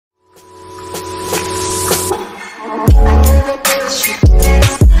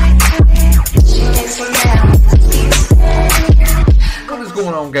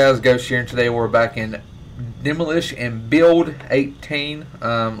on, guys? Ghost here, and today we're back in Demolish and Build 18.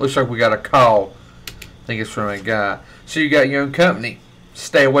 Looks like we got a call. I think it's from a guy. So you got your own company.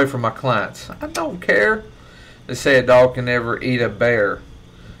 Stay away from my clients. I don't care. They say a dog can never eat a bear.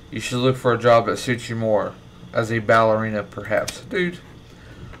 You should look for a job that suits you more. As a ballerina, perhaps. Dude,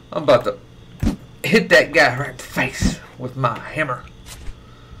 I'm about to hit that guy right in the face with my hammer.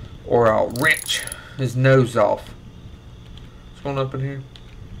 Or I'll wrench his nose off. What's going up in here?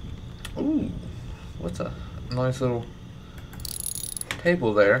 Ooh, what's a nice little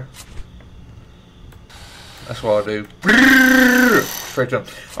table there. That's what I'll do. Straight to him.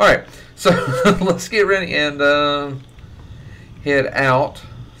 Alright, so let's get ready and head out.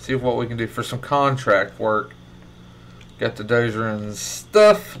 See what we can do for some contract work. Got the dozer and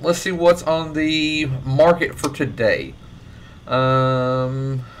stuff. Let's see what's on the market for today.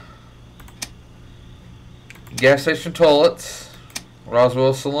 Gas station toilets.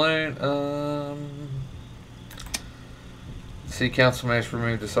 Roswell Saloon. City Council managed to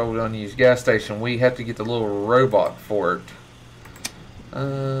remove the sold unused gas station. We have to get the little robot for it.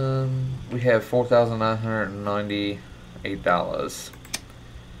 We have $4,998.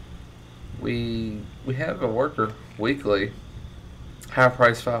 We have a worker weekly. High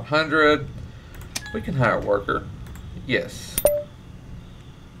price $500. We can hire a worker. Yes.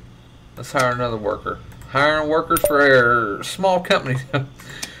 Let's hire another worker. Hiring workers for our small company.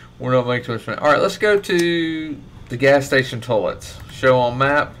 We're not making too much money. Alright, let's go to the gas station toilets. Show on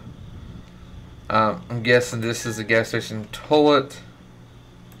map. I'm guessing this is a gas station toilet.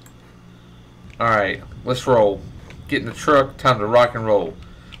 Alright, let's roll. Get in the truck. Time to rock and roll.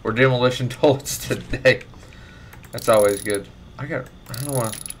 We're demolition toilets today. That's always good. I don't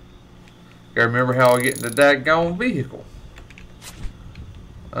want to. Gotta remember how I get in the daggone vehicle.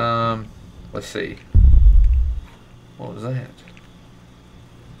 Let's see. What was that?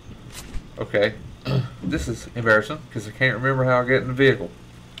 Okay. This is embarrassing because I can't remember how I get in the vehicle.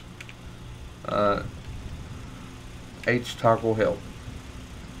 H toggle help.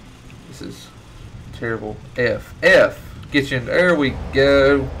 This is terrible. F. Get you in. There we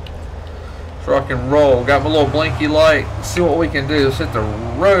go. Let's rock and roll. Got my little blinky light. Let's see what we can do. Let's hit the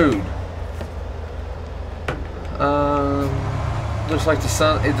road. Looks like the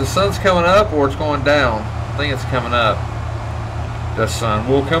sun's coming up or it's going down. I think it's coming up. The sun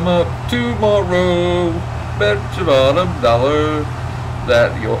will come up tomorrow. Bet your bottom dollar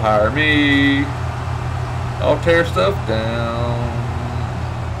that you'll hire me. I'll tear stuff down.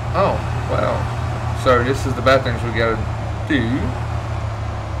 Oh, wow. So this is the bathrooms we gotta do.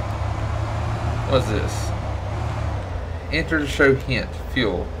 What's this? Enter to show hint.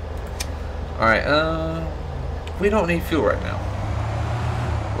 Fuel. Alright, we don't need fuel right now.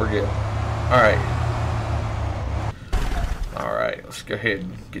 We're good. Alright, let's go ahead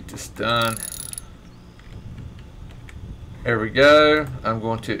and get this done. There we go. I'm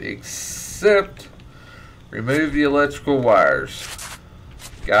going to accept. Remove the electrical wires.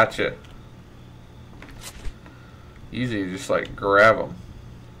 Gotcha. Usually you just like grab them.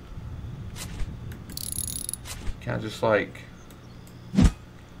 Kind of just like.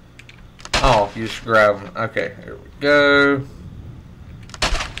 Oh, you just grab them. Okay, here we go.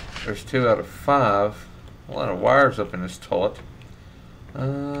 There's 2 out of 5. A lot of wires up in this toilet.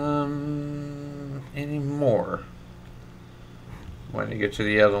 Any more? When you get to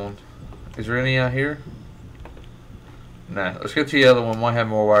the other one. Is there any out here? Nah, let's get to the other one. Might have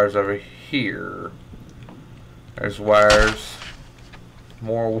more wires over here. There's wires.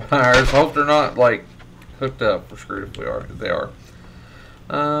 More wires. Hope they're not like hooked up. We're screwed if we are. If they are.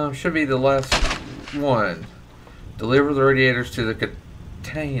 Should be the last one. Deliver the radiators to the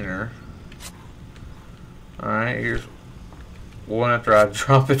container. Alright, here's one after I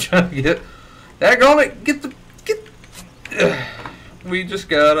drop it trying to get. Daggone it! Get. We just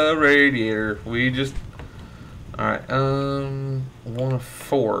got a radiator. Alright, 1 of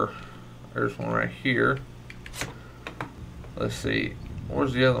 4. There's one right here. Let's see.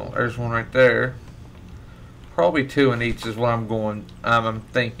 Where's the other one? There's one right there. Probably 2 in each is what I'm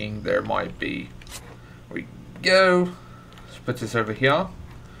thinking there might be. There we go. Let's put this over here.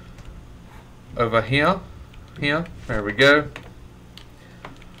 Over here. Here. There we go.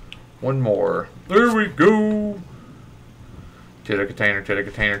 One more. There we go. To the container, to the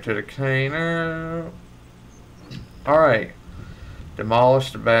container, to the container. Alright.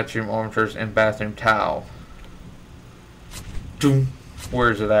 Demolish the bathroom armatures and bathroom tile. Doom.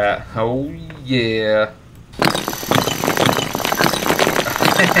 Where's it at? Oh yeah.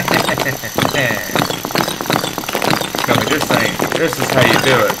 This is how you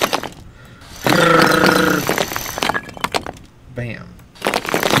do it. Bam.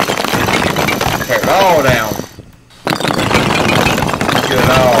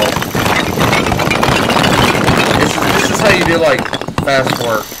 feel like fast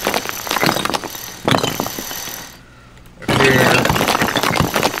work. Up here.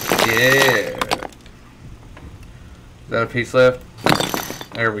 Yeah. Is that a piece left?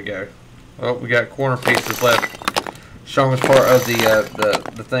 There we go. Well, we got corner pieces left. Strongest part of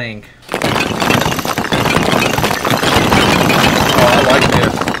the thing. Oh, I like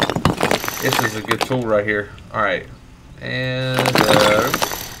this. This is a good tool right here. All right, and look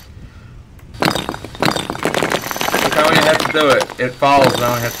how you have to do it. It falls.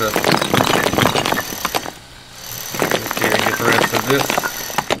 Now I have to look here and get the rest of this.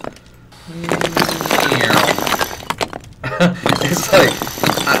 It's like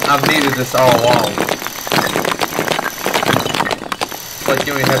I've needed this all along. It's like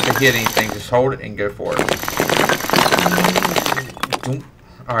you don't even have to hit anything. Just hold it and go for it.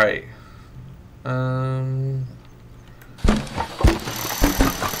 All right.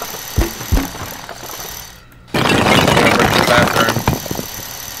 Bathroom.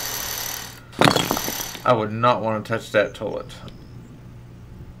 I would not want to touch that toilet.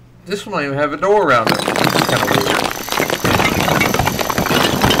 This one don't even have a door around it. It's kind of weird.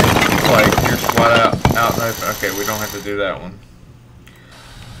 It's like you're flat out and open. Okay, we don't have to do that one.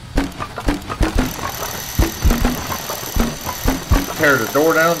 Tear the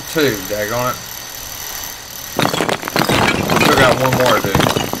door down too, daggone it. Still got one more to do.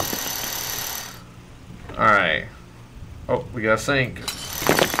 Alright. Oh, we got a sink.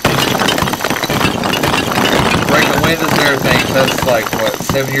 Break the windows and everything. That's like, what,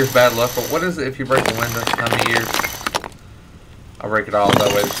 7 years bad luck? But what is it if you break the window? How many years? I'll break it all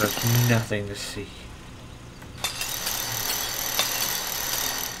that way. There's nothing to see.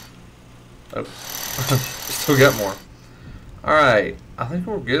 Oh. Still got more. Alright, I think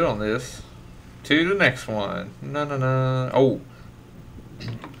we're good on this. To the next one. No. Oh.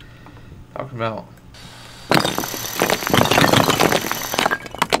 Talking about.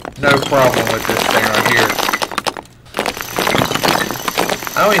 No problem with this thing right here.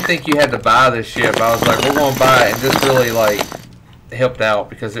 I don't even think you had to buy this shit, but I was like, we're going to buy it, and this really, like, helped out,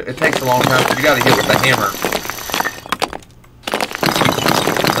 because it takes a long time, because you got to hit with the hammer.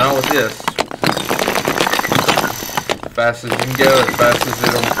 Not with this. As fast as you can go, as fast as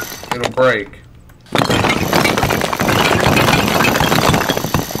it'll break.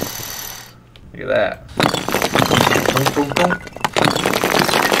 Look at that. Boom, boom, boom.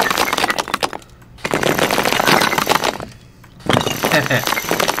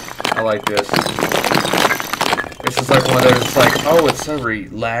 I like this. This is like one of those, it's like, oh, it's so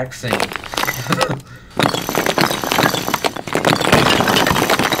relaxing.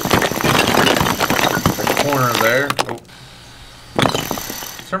 The corner there. Oh.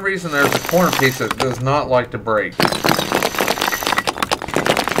 For some reason there's a corner piece that does not like to break.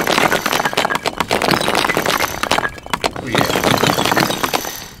 Oh yeah.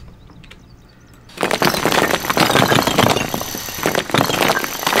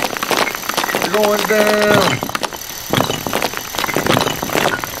 We're going down.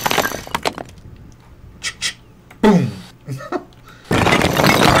 Boom.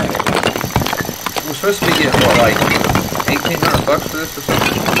 Alright. We're supposed to be getting what, like $1,800 for this or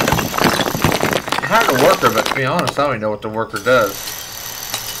something? I hired a worker, but to be honest, I don't even know what the worker does.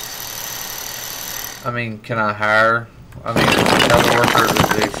 I mean, can I hire? I mean, tell the worker to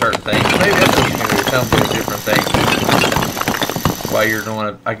do certain things. Maybe that's what you can do. Tell them to do different things while you're doing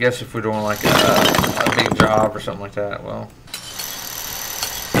it. I guess if we're doing like a big job or something like that, well.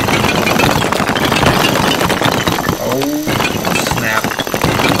 Oh, snap.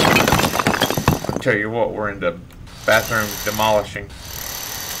 I'll tell you what, we're into bathroom demolishing.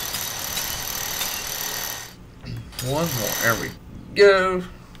 One more. There we go.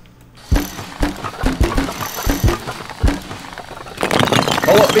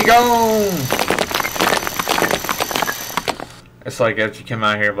 Pull up, be gone! It's like as you come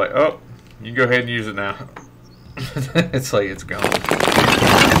out here, like, oh, you can go ahead and use it now. It's like it's gone.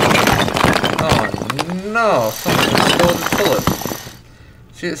 Oh no, something stole the toilet.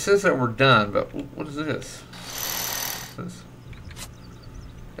 See, it says that we're done, but what is this?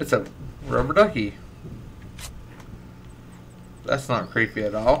 It's a rubber ducky. That's not creepy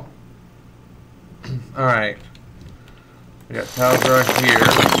at all. Alright. We got towels right here.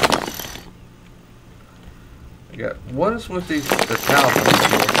 We got, what is with the towels right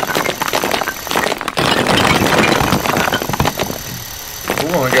here?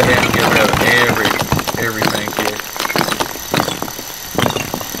 We're going to go ahead and get rid of everything here.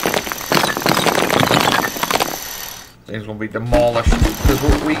 Things going to be demolished. Because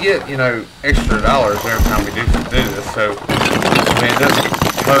we get, you know, extra dollars every time we do this. So, I mean, it doesn't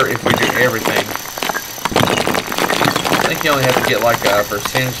hurt if we do everything. think you only have to get like a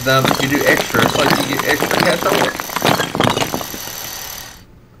percentage done. If you do extra, it's like you get extra cash over.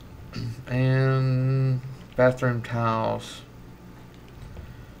 And bathroom tiles.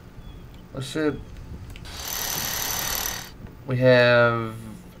 Let's see. We have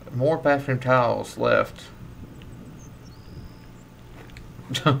more bathroom tiles left.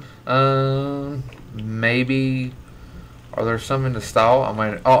 Maybe. Are there some in the stall? I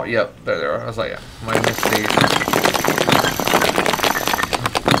might. Oh, yep, there they are. I was like, yeah, I might miss these.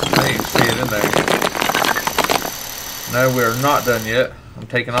 I didn't even see it in there. No, we're not done yet. I'm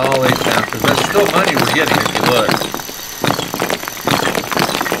taking all these down because that's still money we're getting if you look.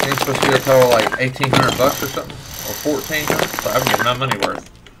 I think it's supposed to be a total like $1,800 or something, or $1,400. So I'm getting my money worth.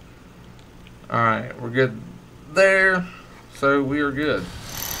 All right, we're good there. So we are good.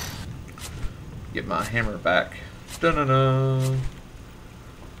 Get my hammer back. Dun-dun-dun.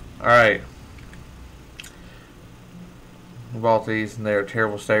 Alright. We bought these and they're in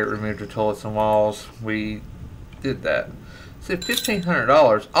terrible state. Removed the toilets and walls. We did that. So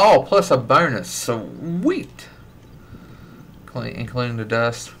 $1,500. Oh, plus a bonus. Sweet. Including the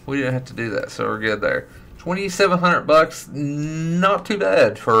dust. We didn't have to do that, so we're good there. $2,700. Not too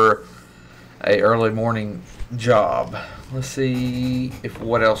bad for a early morning job. Let's see if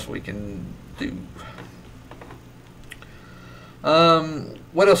what else we can do.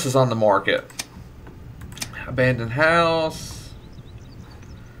 What else is on the market? Abandoned house.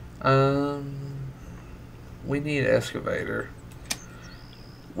 We need an excavator.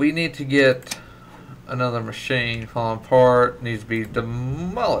 We need to get another machine. Falling apart. Needs to be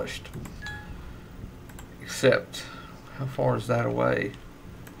demolished. Except, how far is that away?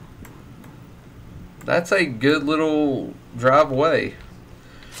 That's a good little drive away.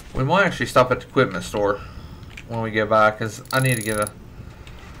 We might actually stop at the equipment store when we get by, because I need to get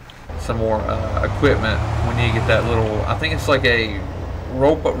some more equipment. We need to get that little, I think it's like a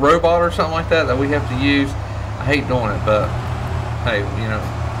robot or something like that we have to use. I hate doing it, but hey, you know,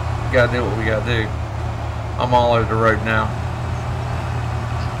 gotta do what we gotta do. I'm all over the road now.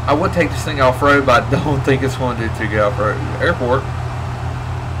 I would take this thing off road, but I don't think it's going to do too good off road. Airport.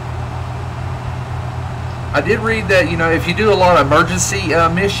 I did read that, you know, if you do a lot of emergency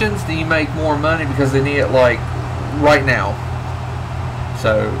missions, then you make more money because they need it like right now.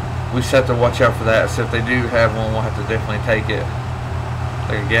 So we just have to watch out for that. So if they do have one, we'll have to definitely take it.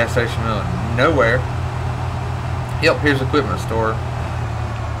 Like a gas station middle of nowhere. Yep, here's the equipment store.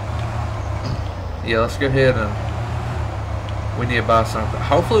 Yeah, let's go ahead and we need to buy something.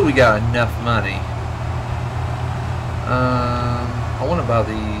 Hopefully we got enough money. I want to buy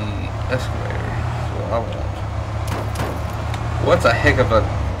the excavator. That's what I want. What's a heck of a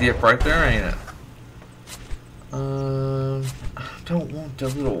dip right there, ain't it? I don't want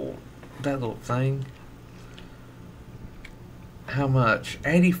that little thing. How much?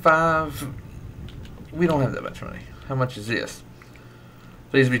 85. We don't have that much money. How much is this?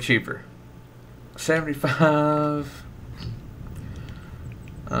 Please be cheaper. 75.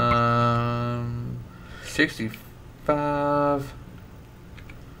 65.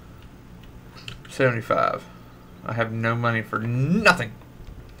 75. I have no money for nothing.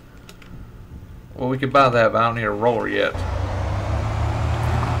 Well, we could buy that, but I don't need a roller yet.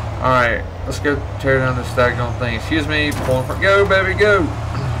 Alright, let's go tear down this daggone thing. Excuse me, pulling for go, baby, go.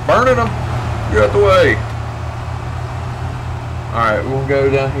 Burning them. Get out the way. Alright, we'll go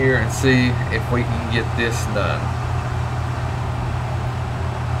down here and see if we can get this done.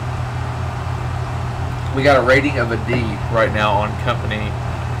 We got a rating of a D right now on company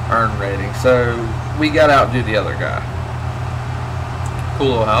earn rating, so we got to outdo the other guy.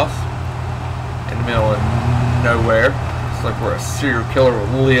 Cool little house in the middle of nowhere. It's like where a serial killer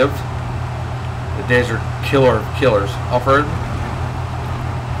would live. The desert killer of killers. Off-road?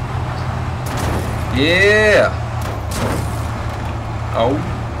 Yeah! Oh,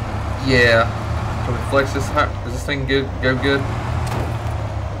 yeah. Can we flex this? Does this thing go good?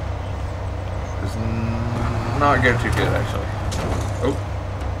 Does not go too good, actually. Oh.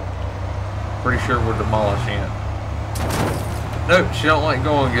 Pretty sure we're demolishing it. Nope, she don't like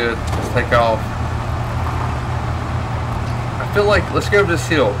going good. Let's take off. I feel like, let's go to this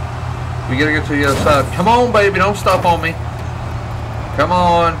hill. We gotta go to the other side. Come on, baby, don't stop on me. Come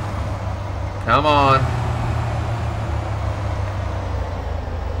on. Come on.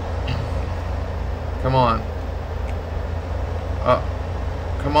 Come on.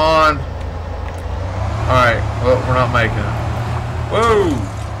 Come on. Alright, well, we're not making it. Whoa!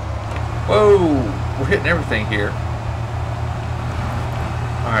 Whoa! We're hitting everything here.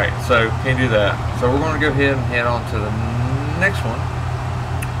 Alright, so can't do that. So we're going to go ahead and head on to the next one.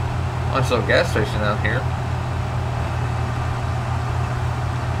 Nice little gas station down here.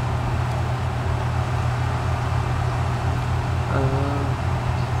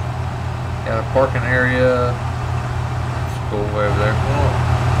 Got a parking area. It's cool way over there. Oh.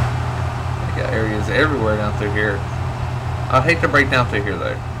 They got areas everywhere down through here. I'd hate to break down through here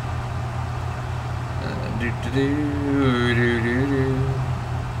though.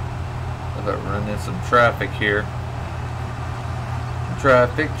 I'll run into some traffic here.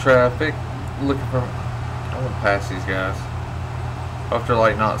 Traffic. Looking for. I want to pass these guys. If they're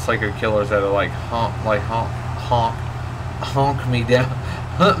like not psycho killers that are like honk me down,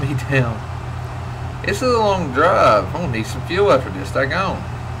 hunt me down. It's a long drive. I'm gonna need some fuel after this. Daggone.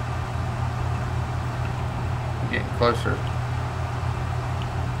 Getting closer.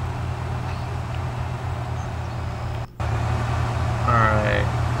 Alright.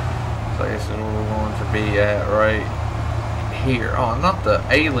 So this is where we're going to be at right here. Oh, not the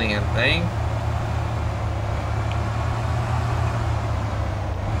alien thing.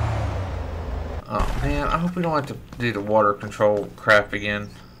 Oh man, I hope we don't have to do the water control crap again.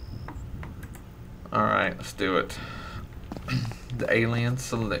 Alright, let's do it. The alien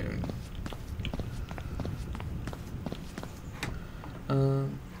saloon.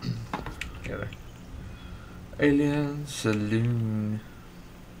 Together. Alien saloon.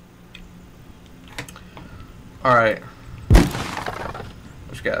 Alright.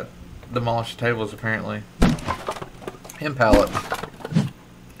 Just got demolish tables apparently. And pallet.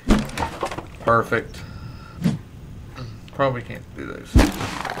 Perfect. Probably can't do those.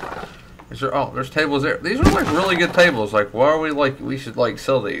 Is there, oh, there's tables there. These are like really good tables. Like, why are we like, we should like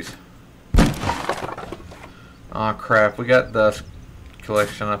sell these. Oh crap, we got dust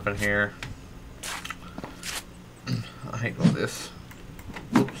collection up in here. I hate all this.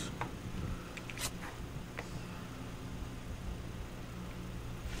 Oops.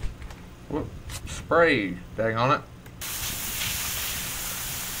 Whoop. Spray. Dang on it.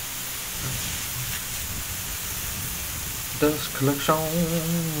 Dust collection.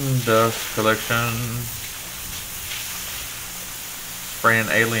 Spraying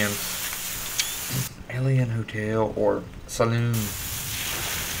aliens. Alien hotel or saloon.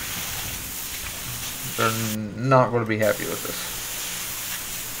 They're not going to be happy with this.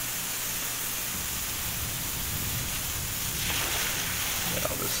 Get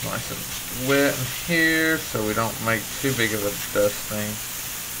all this nice and wet in here so we don't make too big of a dust thing.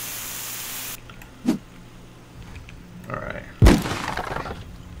 Alright.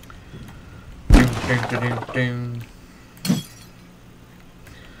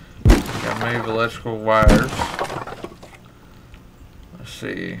 Gotta move electrical wires. Let's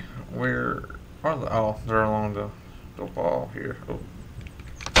see. Where are the. Oh, they're along the wall here. Oh.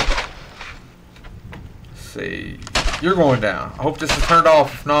 Let's see. You're going down. I hope this is turned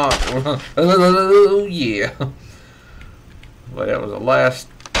off. If not. Oh, yeah. But that was the last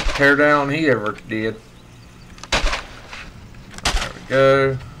teardown he ever did. There we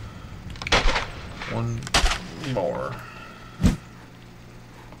go. One more.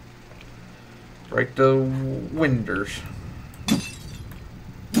 Break the windows.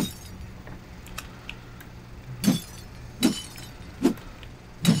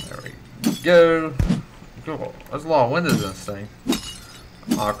 There we go. Cool. There's a lot of windows in this thing.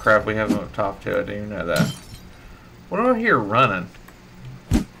 Oh crap, we have them up top too. I didn't even know that. What do I hear running?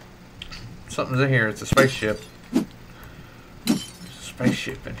 Something's in here. It's a spaceship. There's a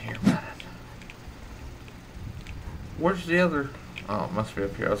spaceship in here running. Where's the other? Oh, it must be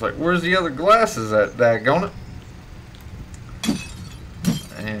up here. I was like, where's the other glasses at? Daggone it.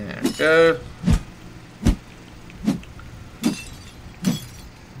 And there we go.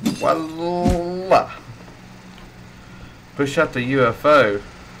 Voila. Push out the UFO.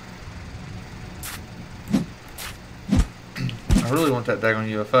 I really want that daggone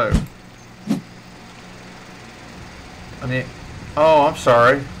UFO. I mean, oh, I'm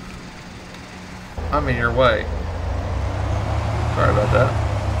sorry. I'm in your way. Sorry about that.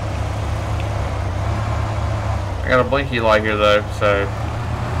 I got a blinky light here though, so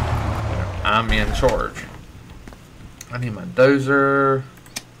I'm in charge. I need my dozer.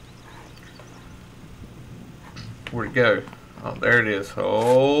 Where'd it go? Oh, there it is.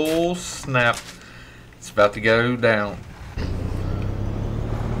 Oh, snap. It's about to go down.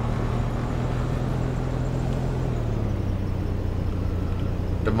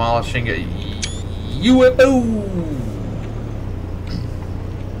 Demolishing a UFO.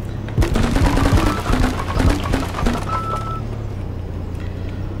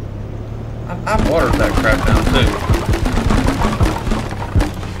 I've watered that crap down too.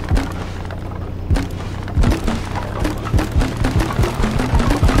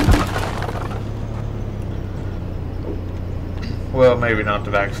 Well, maybe not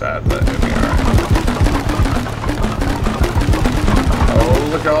the backside, but it'll be alright. Oh,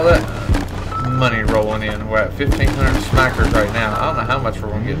 look at all that. money rolling in. We're at 1,500 smackers right now. I don't know how much we're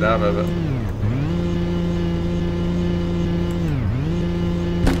going to get out of it.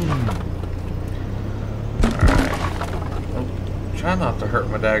 Alright. Oh, try not to hurt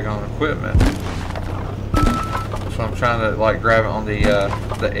my daggone equipment. So I'm trying to like grab it on the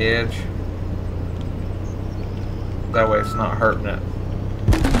edge. That way it's not hurting it.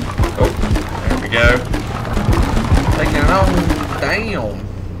 Oh, there we go. Taking it on down.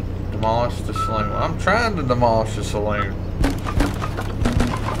 Demolish the saloon. Well, I'm trying to demolish the saloon.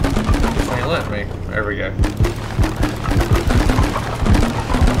 This ain't letting me. There we go.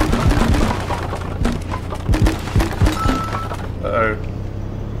 Uh-oh.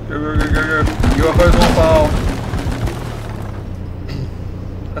 Go, go, go, go, go. UFO's gonna fall.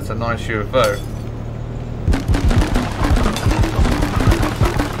 That's a nice UFO.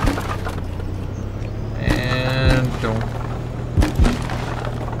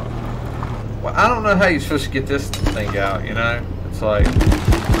 Well, I don't know how you're supposed to get this thing out, you know? It's like,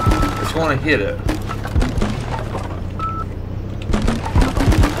 it's going to hit it.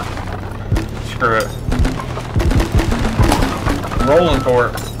 Screw it. Rolling for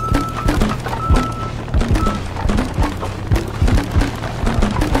it.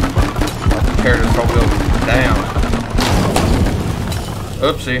 I'll tear this whole building down.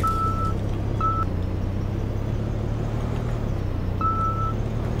 Oopsie.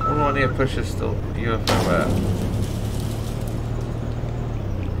 Where do I need to push this to UFO at?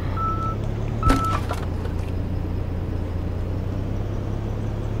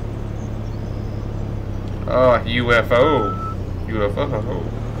 Oh, UFO. UFO.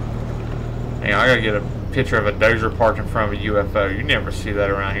 Hey, I gotta get a picture of a dozer parked in front of a UFO. You never see that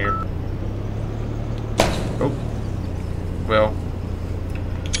around here. Oh. Well.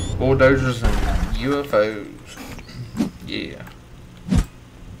 Bulldozers and UFOs. Yeah.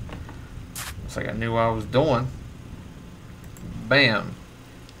 Looks like I knew what I was doing. Bam.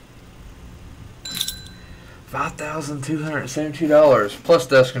 $5,272 plus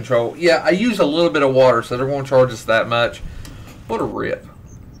dust control. Yeah, I use a little bit of water, so they're going to charge us that much. What a rip.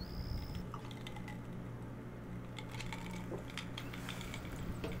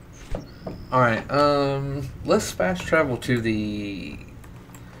 Alright, let's fast travel to the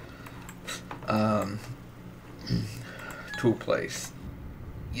tool place.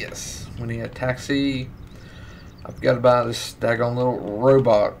 Yes, we need a taxi. I've got to buy this daggone little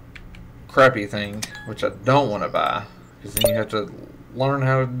robot crappy thing, which I don't want to buy, because then you have to learn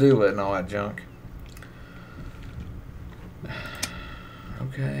how to do it and all that junk.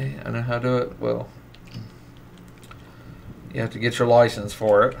 Okay, I know how to do it. Well, you have to get your license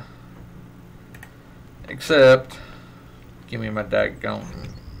for it. Except, give me my daggone.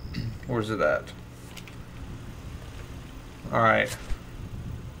 Where's it at? Alright.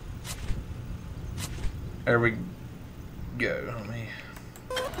 There we go. Let me.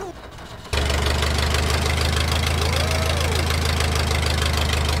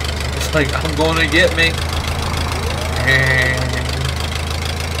 It's like, I'm going to get me.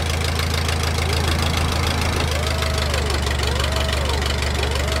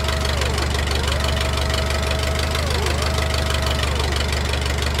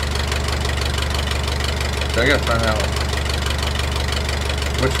 So I gotta find out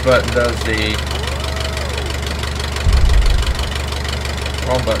which button does the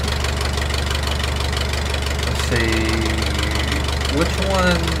wrong button. Let's see which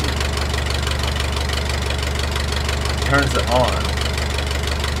one turns it on.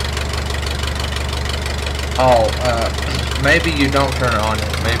 Oh, maybe you don't turn it on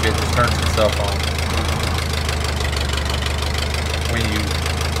yet. Maybe it just turns itself on when you.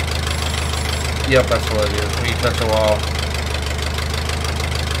 Yep, that's what it is. When you touch a wall.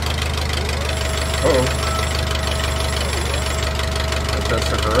 Uh-oh. Let that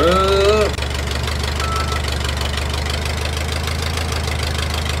sucker up.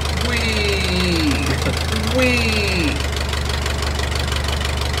 Whee! Whee!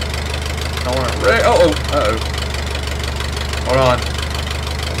 I want to wreck. Uh-oh. Uh-oh. Hold on. I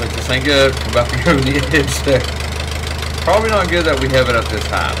think this ain't good. I'm about to go to the edge there. Probably not good that we have it up this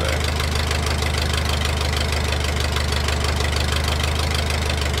high, though.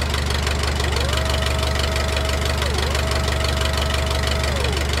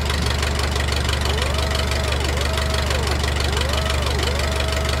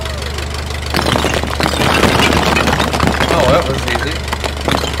 That was easy.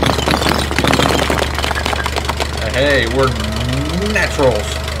 Hey, we're naturals.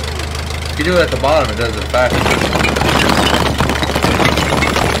 If you do it at the bottom, it does it faster.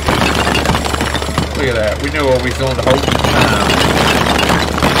 Look at that. We knew what we was doing the whole time.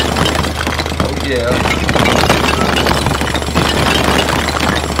 Oh Yeah.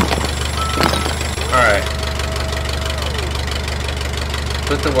 Alright.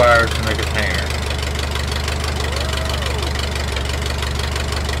 Put the wires in the container.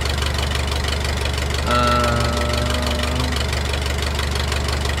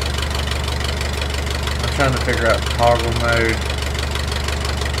 I'm trying to figure out toggle mode.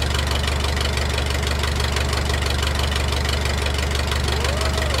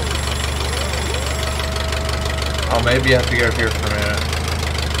 Oh, maybe I have to go here for a minute.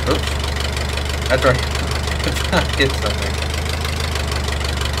 Oops. That's right. I hit something.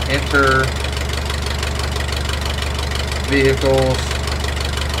 Enter vehicles.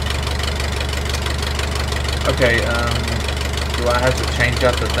 Okay, do I have to change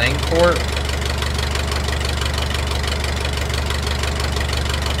out the thing for it?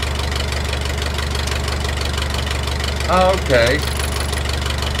 Oh, okay.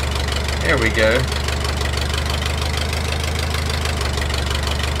 There we go.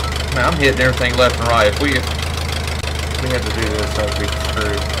 Man, I'm hitting everything left and right. If we had to do this, I'd be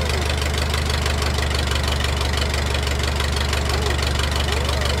screwed.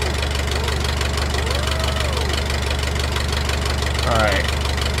 Alright.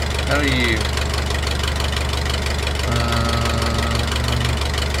 How do you...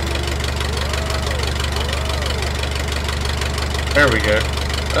 there we go.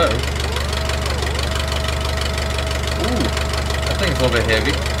 Uh-oh. Ooh. That thing's a little bit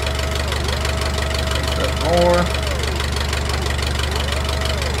heavy. More.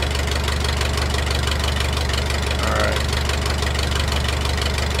 Alright.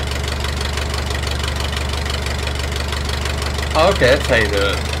 Okay, that's how you do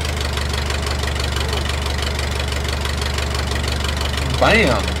it.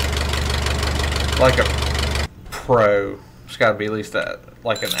 Bam! Like a pro. It's gotta be at least that,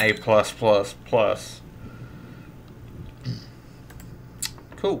 like an A+++.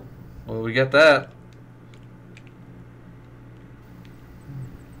 Cool. Well, we got that.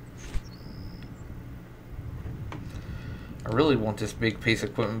 I really want this big piece of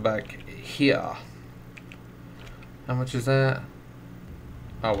equipment back here. How much is that?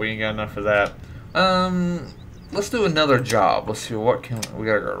 Oh, we ain't got enough for that. Let's do another job. Let's see what can we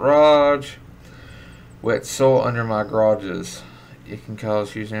got. A garage. Wet soil under my garages. It can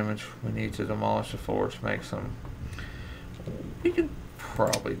cause huge damage. We need to demolish the floor to make some. We can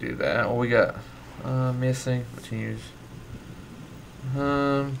probably do that. Well, we got missing. Continues.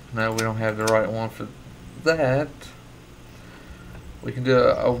 No, we don't have the right one for that. We can do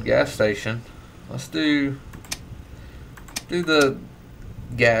an old gas station. Let's do the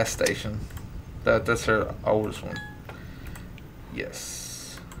gas station. That's our oldest one.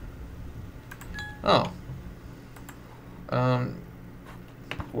 Yes. Oh.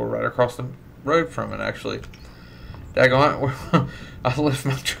 We're right across the road from it, actually. Daggone it. I left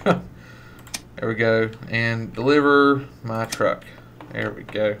my truck. There we go. And deliver my truck. There we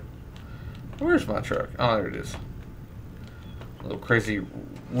go. Where's my truck? Oh, there it is. Little crazy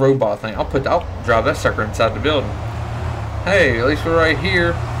robot thing. I'll drive that sucker inside the building. Hey, at least we're right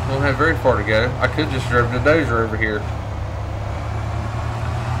here. We don't have very far to go. I could just drive the dozer over here.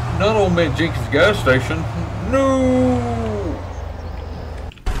 Not old man Jenkins gas station. No.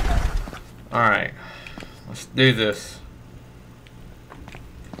 Alright. Let's do this.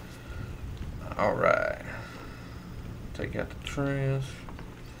 Alright. Take out the trash.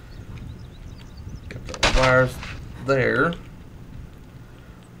 Get the wires there.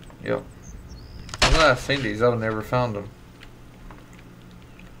 Yep. I'm glad I've seen these. I've never found them.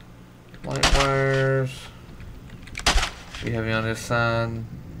 Light wires. We have it on this side.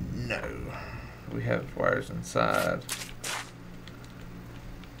 No. We have wires inside.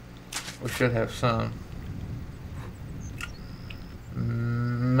 We should have some.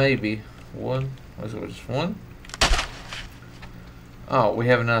 Maybe. One. Was it just one? Oh, we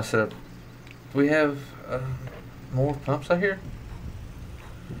have another set of... Do we have more pumps out here?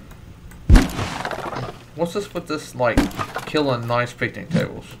 What's this with this, like, killing nice picnic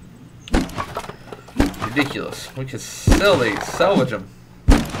tables? Ridiculous. We could sell these, salvage them.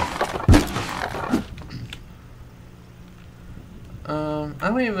 I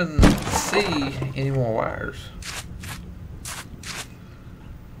don't even see any more wires.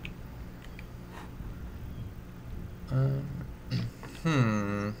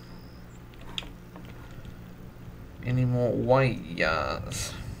 Any more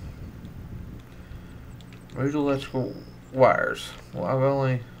wires? Root electrical wires. Well,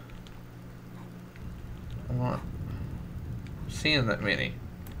 I'm not seeing that many.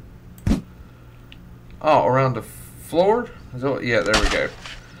 Oh, around the floor? Yeah, there we go.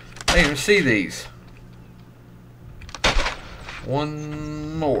 I didn't even see these.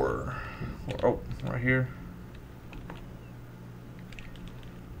 One more. Oh, right here.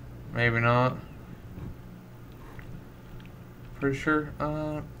 Maybe not. Pretty sure.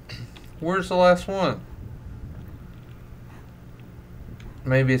 Where's the last one?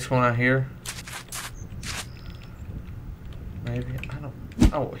 Maybe it's one out here. Maybe. I don't.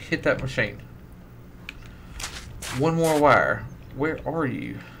 Oh, hit that machine. One more wire. Where are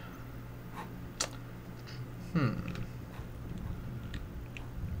you?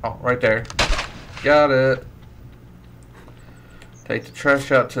 Oh, right there. Got it. Take the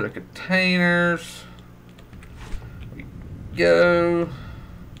trash out to the containers. We go.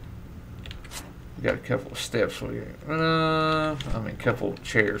 We got a couple of steps. I mean, a couple of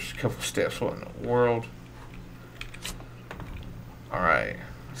chairs, a couple of steps. What in the world? Alright. It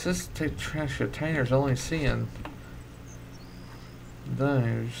says take the trash containers. Only seeing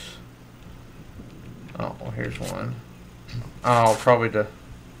those. Oh, well, here's one. Oh, probably the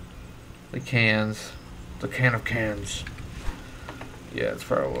cans. The can of cans. Yeah, that's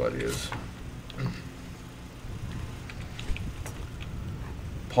probably what it is.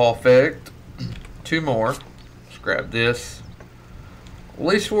 Perfect. Two more. Let's grab this. At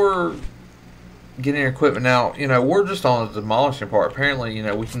least we're getting equipment now. You know, we're just on the demolishing part. Apparently, you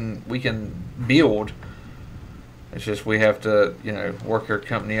know, we can build. It's just we have to, you know, work our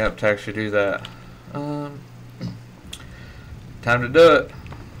company up to actually do that. Time to do it.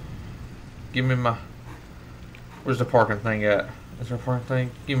 Give me my... Where's the parking thing at? Is there a parking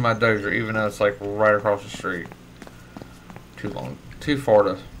thing? Give me my dozer, even though it's like right across the street. Too long. Too far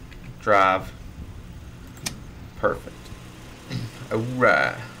to drive. Perfect.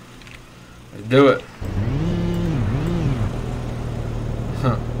 Alright. Let's do it.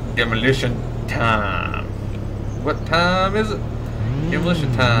 Huh. Demolition time. What time is it?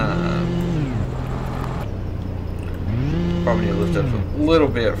 Demolition time. Probably need to lift up a little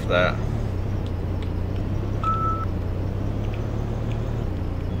bit for that.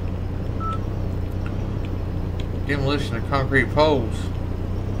 Demolition of concrete poles.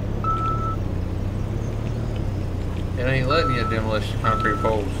 It ain't letting you demolish concrete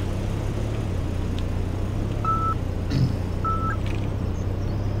poles.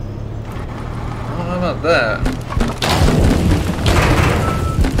 I don't know about that.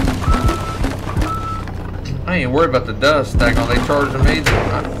 I ain't worried about the dust. Daggone, they charging me.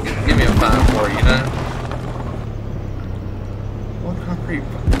 Give me a fine for it, you know? What concrete?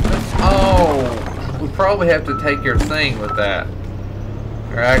 Oh, we probably have to take your thing with that.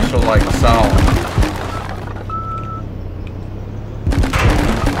 Your actual, like, saw.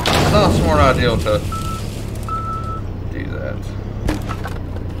 It's not a smart idea to do that.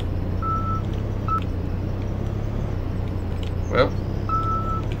 Well,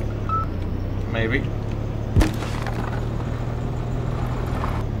 maybe.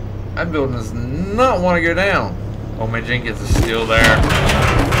 That building does not want to go down. Oh, my Jenkins is still there.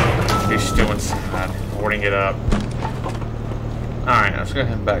 He's still inside, hoarding it up. Alright, let's go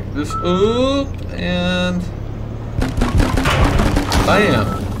ahead and back this up. And bam!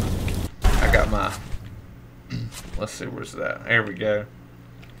 I got my... Let's see, where's that? There we go.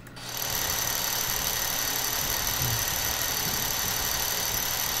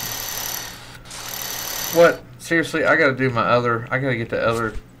 What? Seriously, I gotta do my other... I gotta get the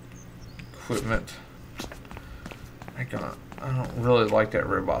other equipment. I don't really like that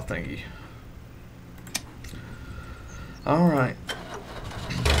robot thingy. Alright.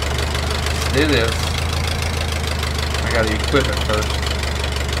 Let's do this. I gotta equip it first.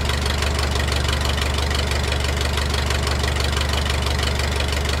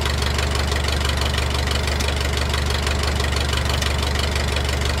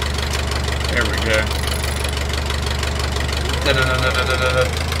 There we go. Da-da-da-da-da-da-da.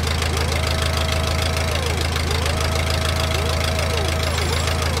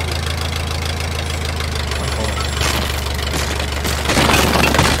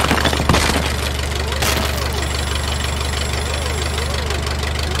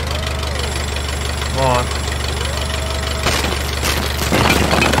 On.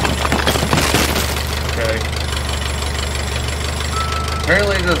 Okay.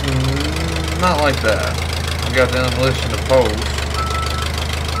 Apparently it does not like that. We got demolition of poles.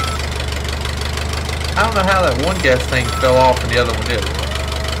 I don't know how that one gas thing fell off and the other one did.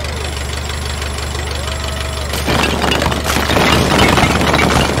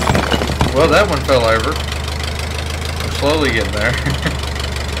 Well, that one fell over. We're slowly getting there.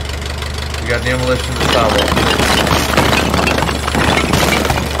 We got demolition of the sidewalk.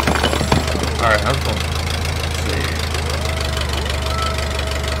 Alright, I'm going to see.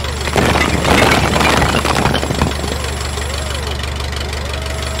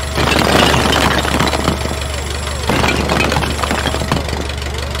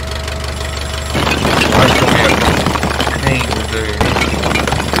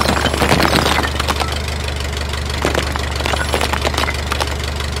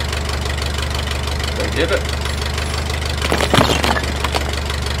 Get it.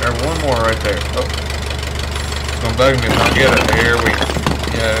 There's one more right there. Oh. It's gonna bug me if I don't get it. There we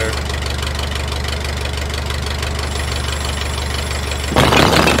go.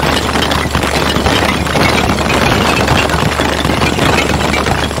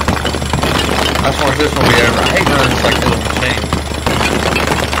 I just want this one to be over. I hate running just like this little machine.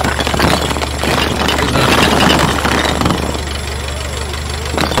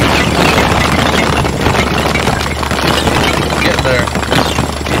 Get there.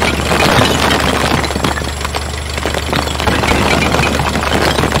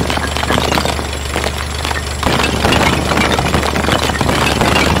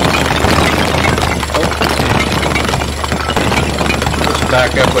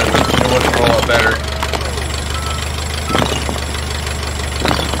 Back up with it. It looks a whole lot better.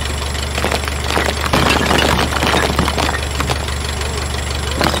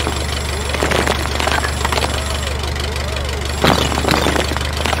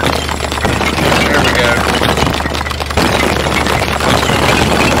 There we go.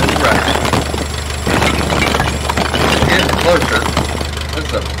 Right. Getting closer.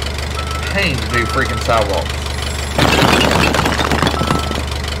 It's a pain to do freaking sidewalks.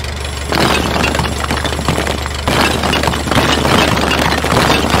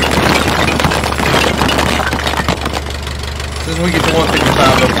 Since we get to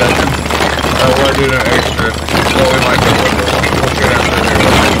 155 of that, we're doing an extra. Well, we might go with it. We'll get after there.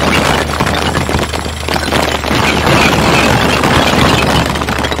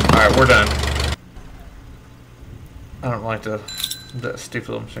 Alright, we're done. I don't like that stupid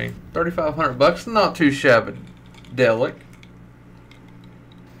little machine. $3,500, not too shabby, delic.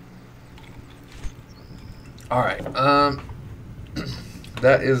 Alright,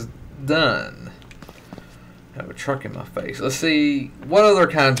 that is done. I have a truck in my face. Let's see what other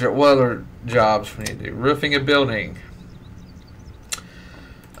jobs we need to do. Roofing a building.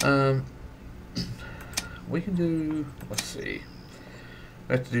 We can do. Let's see.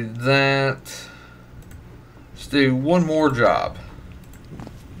 We have to do that. Let's do one more job.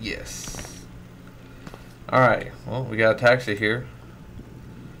 Yes. All right. Well, we got a taxi here.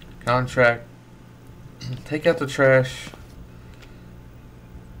 Contract. Take out the trash.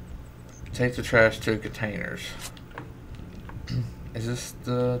 Take the trash to containers. Is this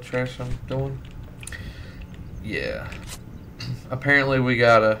the trash I'm doing? Yeah. Apparently we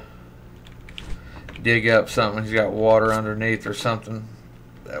gotta dig up something. He's got water underneath or something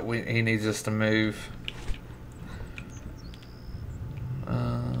that he needs us to move.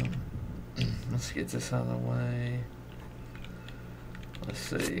 Let's get this out of the way. Let's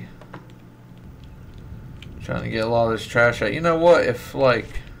see. Trying to get a lot of this trash out. You know what? If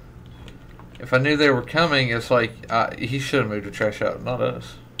I knew they were coming, it's like he should have moved the trash out, not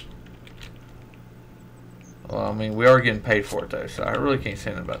us. Well, I mean, we are getting paid for it though, so I really can't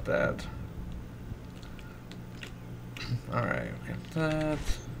say anything about that. All right, we got that.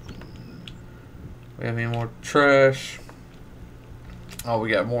 We have any more trash? Oh, we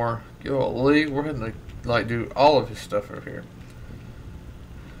got more. Golly, we're gonna like do all of his stuff over here.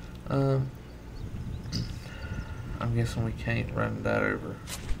 I'm guessing we can't run that over.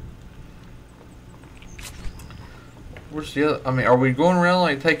 Where's the other? I mean, are we going around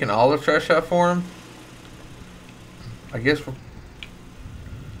like taking all the trash out for him? I guess we're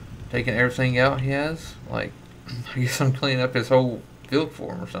taking everything out he has. Like, I guess I'm cleaning up his whole field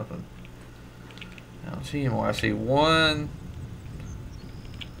for him or something. I don't see anymore. I see one.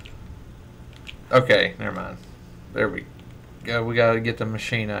 Okay, never mind. There we go. We gotta get the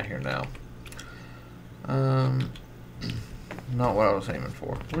machine out here now. Not what I was aiming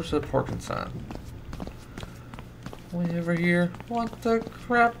for. Where's the parking sign? Way over here. What the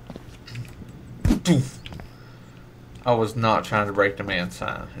crap? Poof. I was not trying to break the man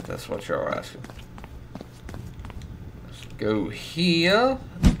sign, if that's what y'all are asking. Let's go here.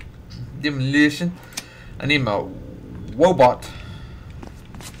 Demolition. I need my Wobot.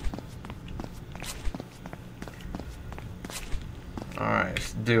 Alright,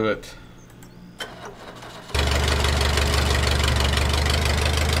 let's do it.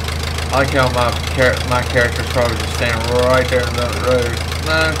 I like how my character's probably just standing right there in the road.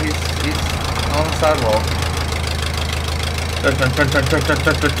 No, he's on the sidewalk. Dun, dun, dun, dun, dun, dun,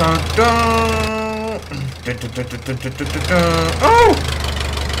 dun, dun, dun, dun. Dun, dun, dun, dun, dun, dun, dun, dun, dun. Oh!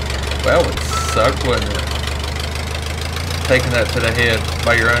 Well, it sucked, wouldn't it? Taking that to the head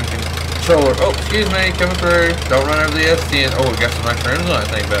by your own controller. Oh, excuse me, coming through. Don't run over the S10. Oh, we got some nice rims on that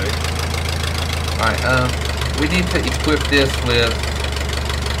thing, buddy. Alright, we need to equip this with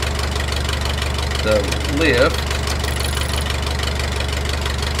the lift,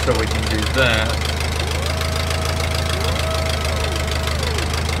 so we can do that.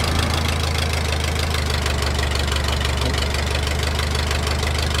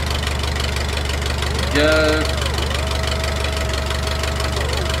 Go.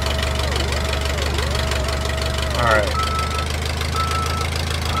 Alright.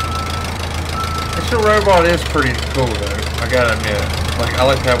 This little robot is pretty cool though, I gotta admit. Like, I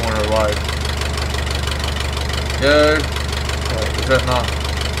like to have one in real life. Go. Wait, is that not?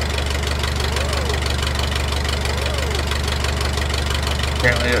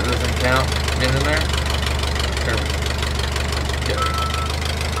 Apparently it doesn't count being in there. There we go.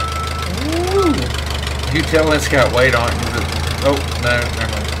 Woo! You tell it's got weight on it. Oh, no,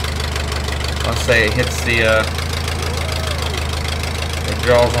 never mind. I'll say it hits the, it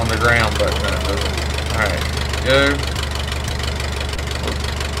draws on the ground, but no, it doesn't. Alright, go. Oh,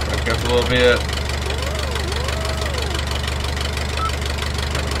 back up a little bit.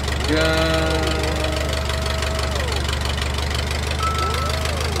 There we go.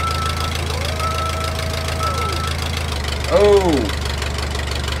 Oh!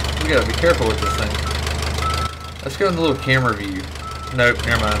 We gotta be careful with this thing. Let's go in the little camera view. Nope,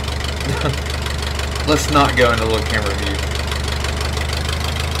 never mind. Let's not go into the little camera view.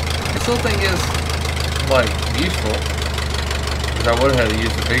 This little thing is, like, useful. Because I would have had to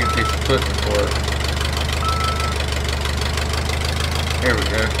use a bigger piece of equipment for it. There we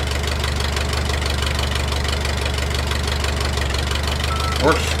go.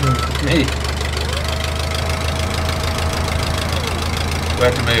 Works for me. We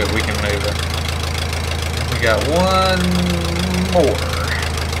have to move it, we can move it. We got one more.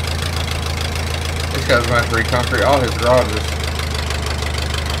 This guy's going to have to reconcrete all his garages.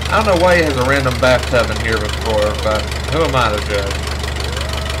 I don't know why he has a random bathtub in here before, but who am I to judge?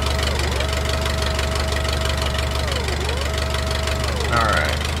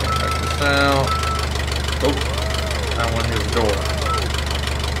 Alright, gonna make this out. Oh, that one his door.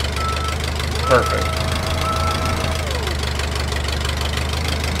 Perfect.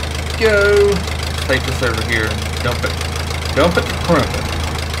 Go! Take this over here and dump it. Dump it to crump it.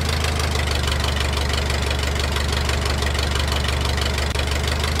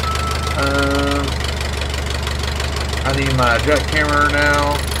 I need my jet camera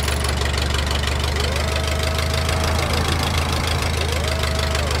now.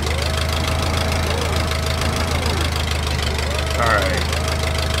 Alright.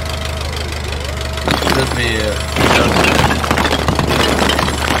 Should be it.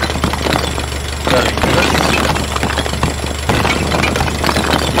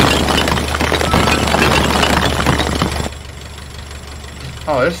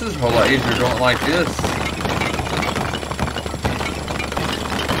 Oh, this is a whole lot easier doing it like this.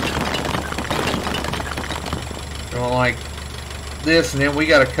 Doing like this, and then we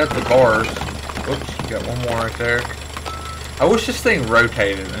gotta cut the bars. Whoops, got one more right there. I wish this thing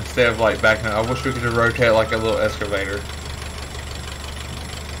rotated instead of like backing up. I wish we could just rotate it like a little excavator.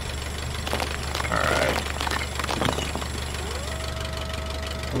 Alright.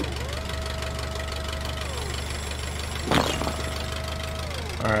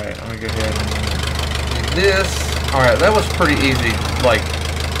 Alright, I'm gonna go ahead and do this. Alright, that was pretty easy, like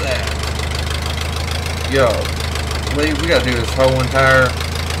that. Yo, Lee, we gotta do this whole entire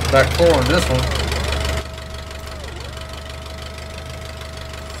back floor on this one.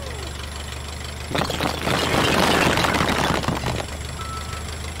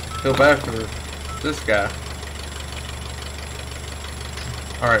 Feel bad for this guy.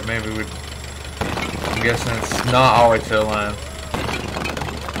 Alright, maybe we. I'm guessing it's not all the way to the line.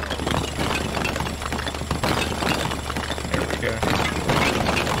 There we go.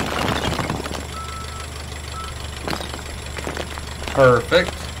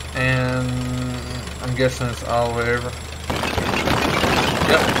 Perfect. And I'm guessing it's all the way over.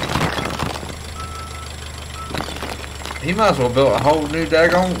 Yep. He might as well build a whole new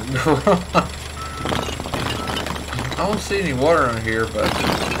daggone garage. I don't see any water in here, but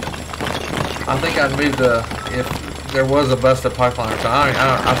I think I'd move the, if there was a busted pipeline or something.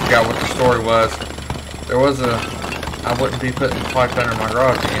 I forgot what the story was. There was a, I wouldn't be putting the pipe under my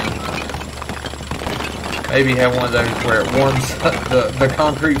garage again. Maybe have one of those where it warms the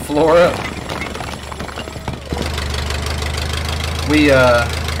concrete floor up. We,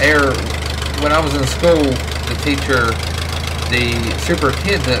 when I was in school, the teacher, the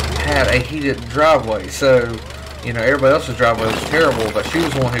superintendent had a heated driveway, so you know everybody else's driveway was terrible, but she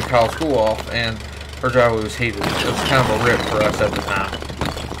was the one who called school off, and her driveway was heated. It was kind of a rip for us at the time.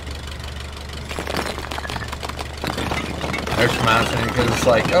 There's reminds me because it's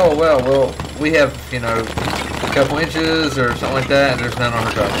like, oh well, we have a couple inches or something like that, and there's none on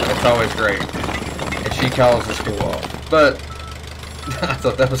her driveway. It's always great, and she calls the school off. But I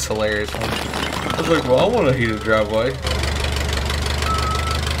thought that was hilarious. I was like, well, I want a heated driveway.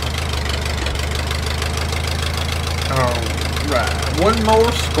 Alright, one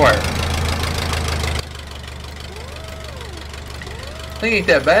more square. I think it ain't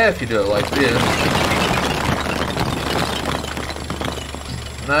that bad if you do it like this.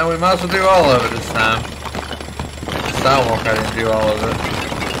 No, we might as well do all of it this time. Sidewalk, I didn't do all of it.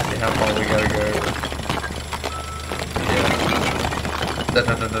 Let's see how far we gotta go. Yeah. Da,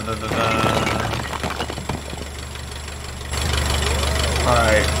 da, da, da, da, da, da.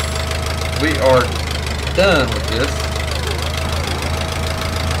 Alright. We are done with this.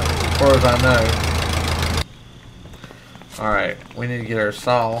 As far as I know. Alright, we need to get our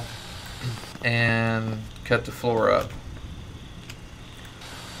saw and cut the floor up.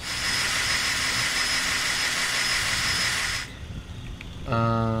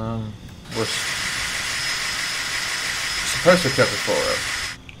 We're supposed to cut the floor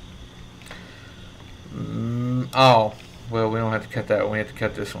up. Oh, well, we don't have to cut that one. We have to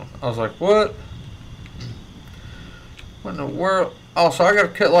cut this one. I was like, what? What in the world? Oh, so I gotta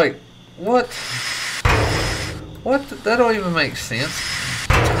cut like, what? What? That don't even make sense.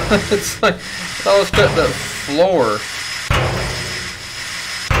 It's like, I was cutting the floor.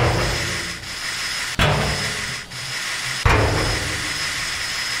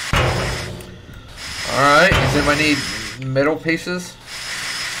 Alright, does anybody need metal pieces?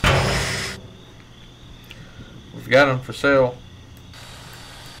 We've got them for sale.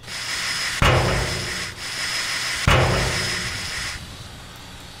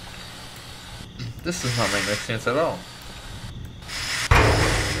 This does not make no sense at all.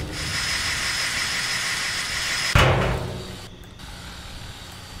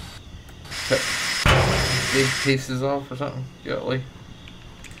 Cut big pieces off or something. Golly.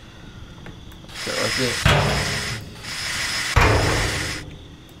 Cut like this.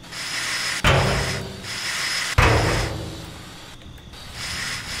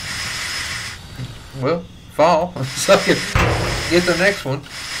 Well, fall. So I can get the next one.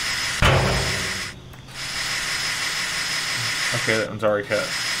 Okay, that one's already cut.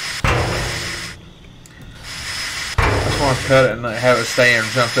 I just want to cut it and have it stay and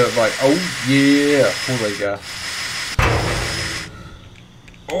jump up like, oh yeah, holy guy.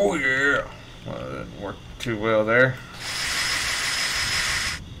 Oh yeah. Well, that didn't work too well there.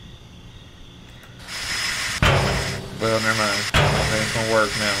 Well, never mind. I think it's gonna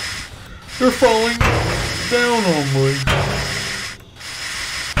work now. They're falling down on me.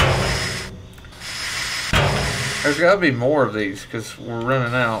 There's got to be more of these because we're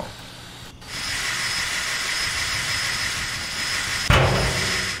running out.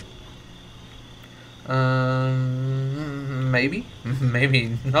 Maybe?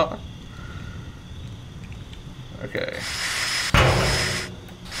 Maybe not. Okay.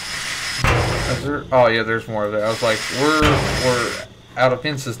 Is there? Oh yeah, there's more of that. I was like, we're out of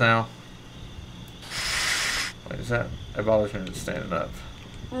fences now. What is that? It bothers me just standing up.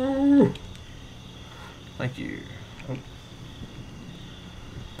 Ooh. Thank you. Oh.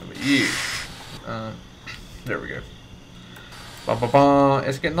 How about you? There we go. Ba -ba -ba.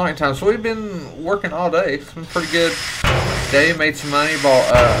 It's getting nighttime, so we've been working all day. It's been pretty good day. Made some money, bought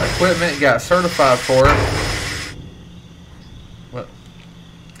equipment, got certified for it. Well,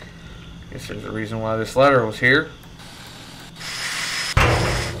 I guess there's a reason why this ladder was here.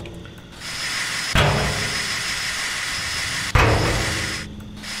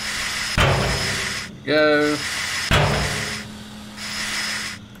 Go.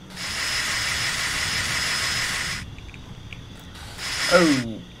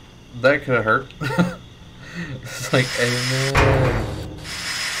 Oh, that could have hurt. It's like, amen.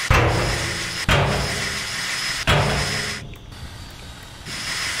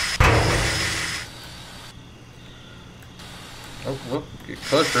 Oh, whoop, get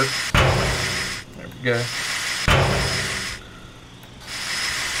closer. There we go.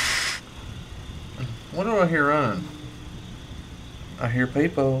 What do I hear running? I hear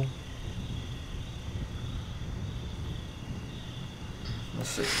people. Let's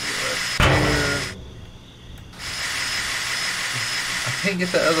see. Right here. I can't get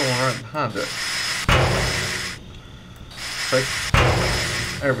the other one right behind it. Okay.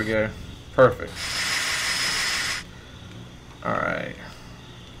 There we go. Perfect. Alright.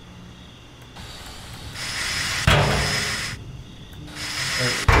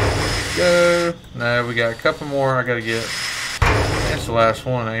 There we go. No, we got a couple more I gotta get. That's the last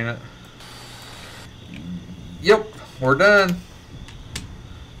one, ain't it? Yep, we're done.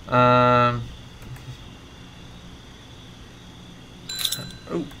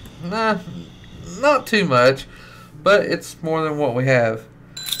 Oh, nah, not too much, but it's more than what we have.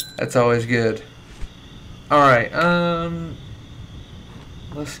 That's always good. Alright,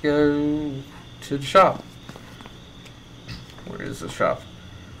 let's go to the shop. Here is the shop.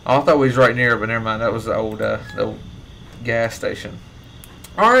 Oh, I thought we was right near it, but never mind. That was the old gas station.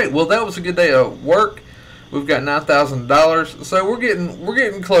 All right. Well, that was a good day of work. We've got $9,000, so we're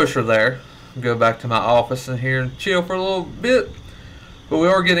getting closer there. Go back to my office in here and chill for a little bit, but we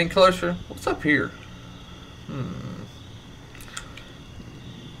are getting closer. What's up here?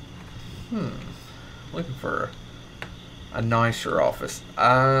 Looking for a nicer office.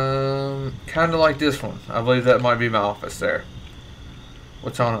 Kind of like this one. I believe that might be my office there.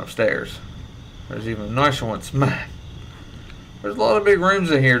 What's on upstairs? There's even nicer ones. Man, there's a lot of big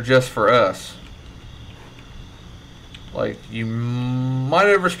rooms in here just for us. Like, you might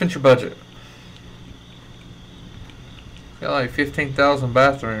overspend your budget. Got like 15,000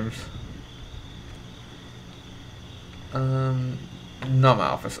 bathrooms. Not my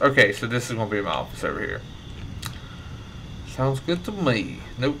office. Okay, so this is gonna be my office over here. Sounds good to me.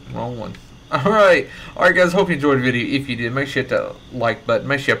 Nope, wrong one. Alright, guys, hope you enjoyed the video. If you did, make sure you hit that like button.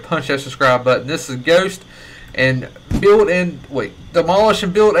 Make sure you punch that subscribe button. This is Ghost and Demolish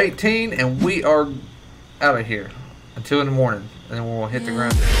and Build 18, and we are out of here until in the morning, and then we'll hit the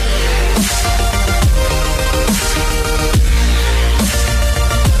ground.